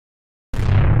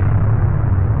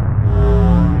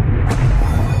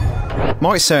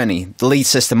Mark Cerny, the lead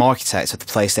system architect of the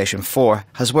PlayStation 4,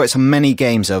 has worked on many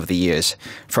games over the years,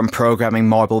 from programming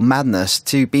Marble Madness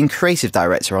to being creative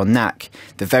director on Knack,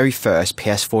 the very first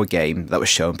PS4 game that was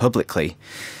shown publicly.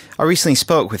 I recently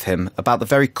spoke with him about the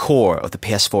very core of the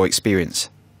PS4 experience,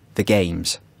 the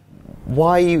games.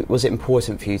 Why was it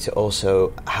important for you to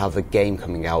also have a game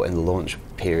coming out in the launch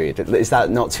period? Is that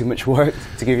not too much work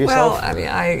to give yourself? Well, I mean,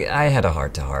 I had a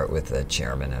heart-to-heart with the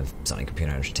chairman of Sony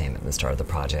Computer Entertainment at the start of the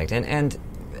project and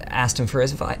asked him for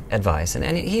his advice.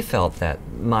 And he felt that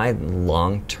my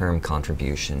long-term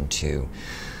contribution to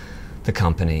the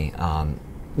company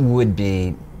would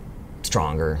be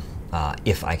stronger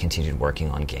if I continued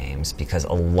working on games, because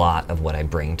a lot of what I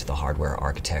bring to the hardware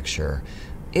architecture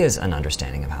is an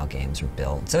understanding of how games are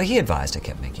built. So he advised I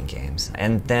kept making games.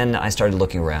 And then I started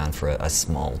looking around for a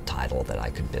small title that I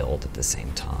could build at the same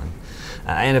time.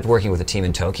 I ended up working with a team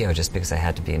in Tokyo just because I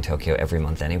had to be in Tokyo every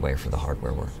month anyway for the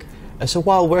hardware work. So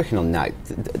while working on Knack,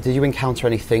 did you encounter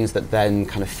any things that then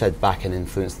kind of fed back and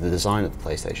influenced the design of the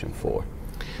PlayStation 4?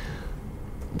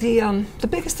 The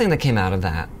biggest thing that came out of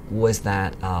that was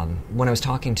that when I was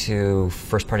talking to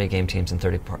first-party game teams and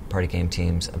third-party game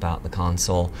teams about the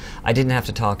console, I didn't have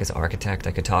to talk as architect.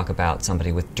 I could talk about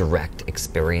somebody with direct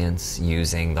experience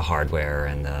using the hardware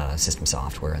and the system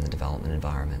software and the development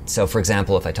environment. So, for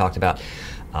example, if I talked about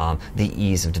the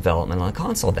ease of development on a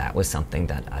console, that was something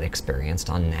that I'd experienced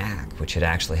on Knack, which had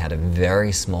actually had a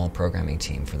very small programming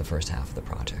team for the first half of the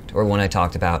project. Or when I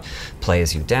talked about play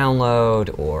as you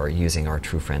download or using our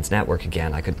True Friends network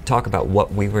again, I could talk about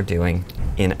what we were doing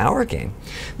in our game,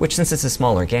 which, since it's a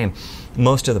smaller game,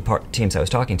 most of the teams I was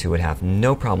talking to would have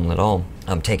no problem at all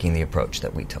taking the approach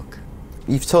that we took.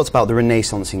 You've talked about the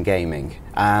renaissance in gaming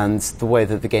and the way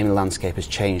that the gaming landscape has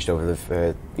changed over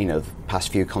the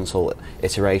past few console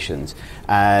iterations.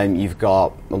 You've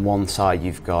got, on one side,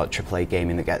 you've got AAA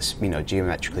gaming that gets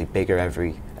geometrically bigger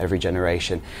every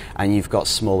generation, and you've got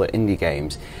smaller indie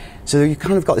games. So you've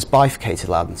kind of got this bifurcated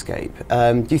landscape.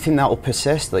 Do you think that will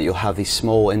persist, that you'll have these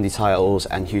small indie titles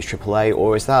and huge AAA,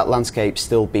 or is that landscape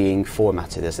still being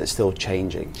formatted? Is it still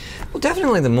changing? Well,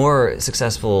 definitely the more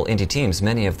successful indie teams,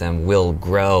 many of them will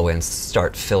grow and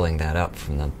start filling that up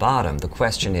from the bottom. The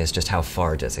question is just how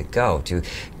far does it go?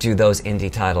 Do those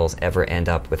indie titles ever end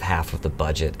up with half of the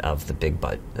budget of the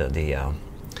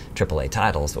AAA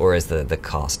titles, or is the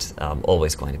cost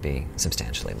always going to be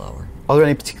substantially lower? Are there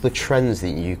any particular trends that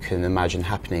you can imagine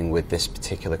happening with this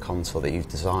particular console that you've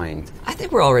designed? I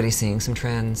think we're already seeing some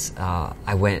trends.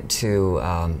 I went to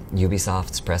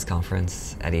Ubisoft's press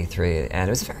conference at E3, and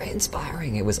it was very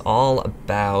inspiring. It was all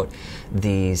about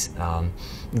these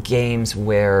games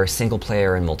where single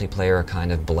player and multiplayer are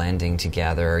kind of blending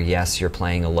together. Yes, you're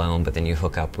playing alone, but then you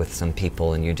hook up with some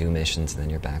people and you do missions, and then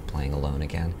you're back playing alone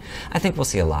again. I think we'll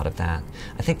see a lot of that.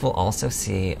 I think we'll also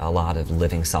see a lot of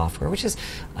living software, which is,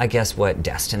 I guess, what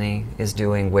Destiny is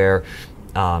doing, where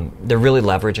they're really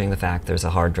leveraging the fact there's a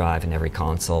hard drive in every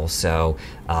console, so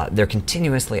they're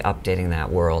continuously updating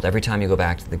that world. Every time you go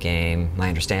back to the game, my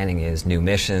understanding is new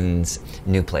missions,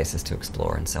 new places to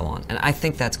explore, and so on. And I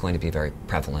think that's going to be very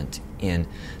prevalent in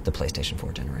the PlayStation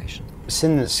 4 generation.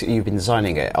 Since you've been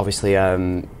designing it, obviously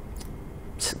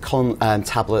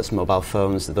tablets, mobile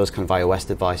phones, those kind of iOS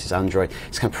devices, Android,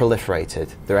 it's kind of proliferated.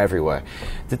 They're everywhere.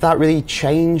 Did that really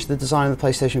change the design of the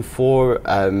PlayStation 4?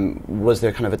 Was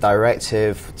there kind of a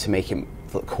directive to make it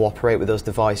cooperate with those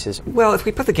devices? Well, if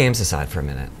we put the games aside for a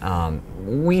minute,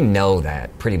 we know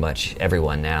that pretty much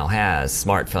everyone now has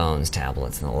smartphones,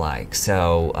 tablets, and the like.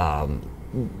 So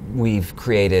we've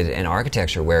created an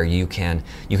architecture where you can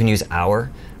use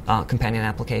our companion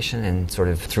application and sort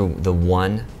of through the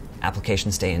one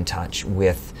application stay in touch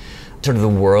with sort of the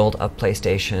world of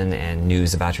PlayStation and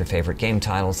news about your favorite game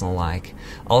titles and the like.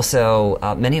 Also,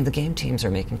 many of the game teams are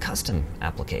making custom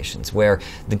applications where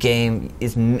the game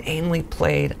is mainly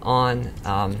played on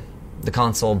the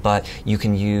console, but you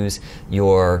can use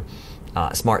your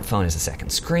smartphone as a second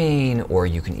screen, or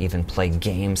you can even play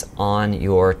games on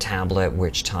your tablet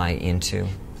which tie into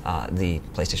the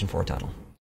PlayStation 4 title.